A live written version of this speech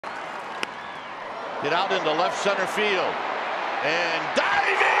Hit out into left center field. And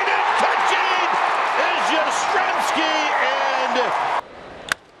diving and catching is Yastrzemski, and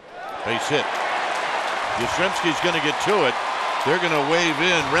base hit. Yastrzemski's going to get to it. They're going to wave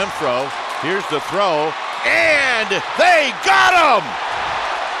in Renfroe. Here's the throw, and they got him!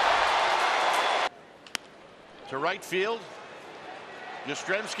 To right field.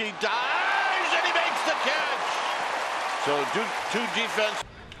 Yastrzemski dives, and he makes the catch. So two defense.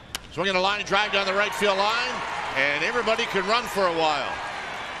 Swinging a line drive down the right field line, and everybody can run for a while.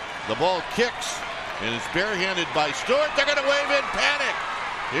 The ball kicks, and it's barehanded by Stewart. They're going to wave in panic.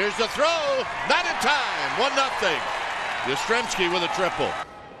 Here's the throw, not in time, 1-0. Yastrzemski with a triple.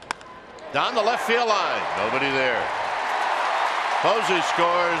 Down the left field line, nobody there. Posey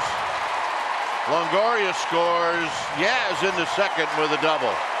scores. Longoria scores. Yaz into second with a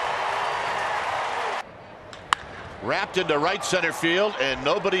double. Wrapped into right center field, and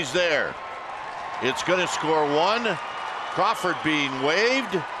nobody's there. It's going to score one. Crawford being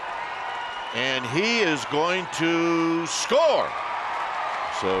waved, and he is going to score.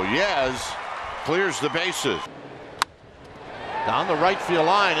 So Yaz clears the bases. Down the right field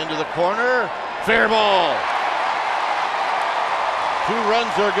line into the corner. Fair ball. 2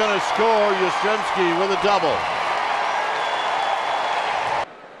 runs are going to score. Yastrzemski with a double.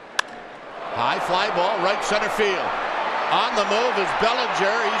 High fly ball, right center field. On the move is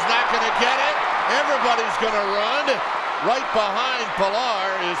Bellinger. He's not going to get it. Everybody's going to run. Right behind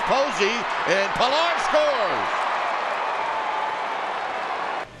Pilar is Posey, and Pilar scores.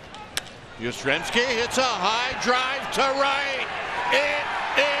 Yastrzemski hits a high drive to right. It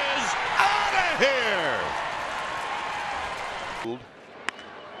is out of here.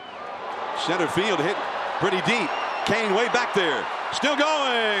 Center field hit pretty deep. Kane way back there. Still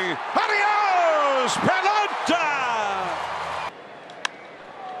going. Adios, Pelota!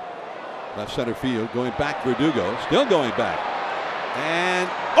 Left center field going back. Verdugo still going back. And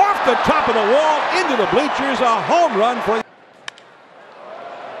off the top of the wall into the bleachers. A home run for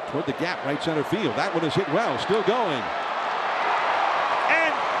toward the gap, right center field. That one is hit well. Still going.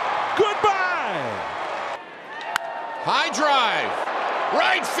 And goodbye. High drive.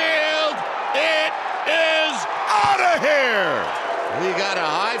 Right field. It is out of here. He got a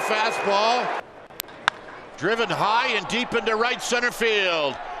high fastball. Driven high and deep into right center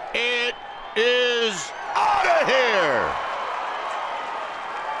field. It is out of here.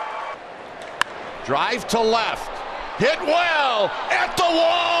 Drive to left. Hit well at the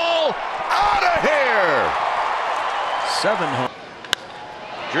wall. Out of here. 7 home.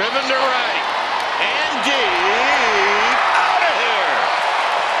 Driven to right and deep. Out of here.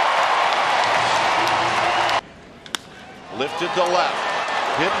 Lifted to left.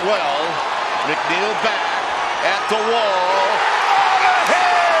 Hit well. McNeil back at the wall. Out of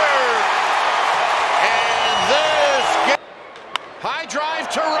here. And this game. High drive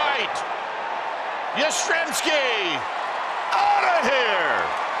to right. Yastrzemski. Out of here.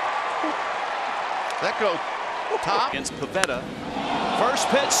 That goes top. Against Pavetta. First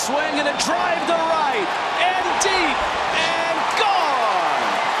pitch swing and a drive to right. And deep. And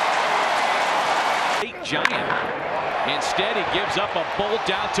gone. Giant. Instead, he gives up a bolt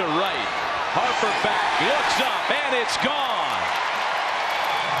out to right. Harper back, looks up, and it's gone.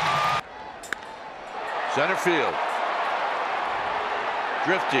 Center field.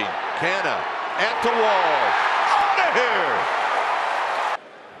 Drifting. Canna at the wall. Out of here.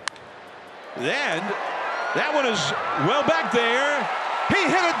 And that one is well back there. He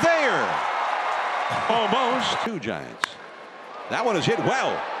hit it there. Almost. 2 Giants. That one is hit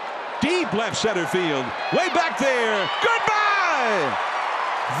well. Deep left center field. Way back there. Goodbye.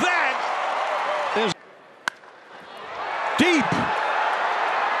 That is deep.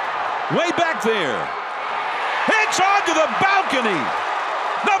 Way back there. Hits onto the balcony.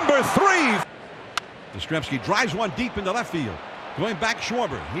 Number 3. Yastrzemski drives one deep into left field. Going back,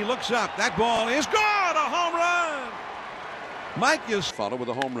 Schwarber. He looks up. That ball is gone. A home run. Mike is followed with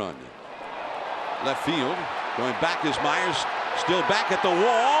a home run. Left field. Going back is Myers. Still back at the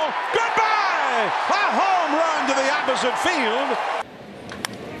wall. Goodbye. A home run to the opposite field.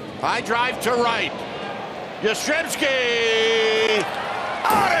 High drive to right. Yastrzemski.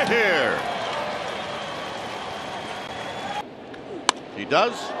 Out of here. He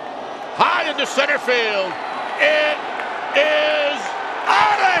does. High into center field. It is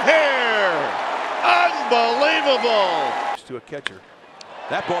out of here. Unbelievable. To a catcher.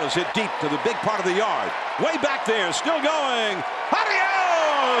 That ball is hit deep to the big part of the yard. Way back there, still going.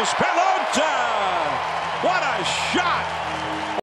 Adios, Pelota. What a shot.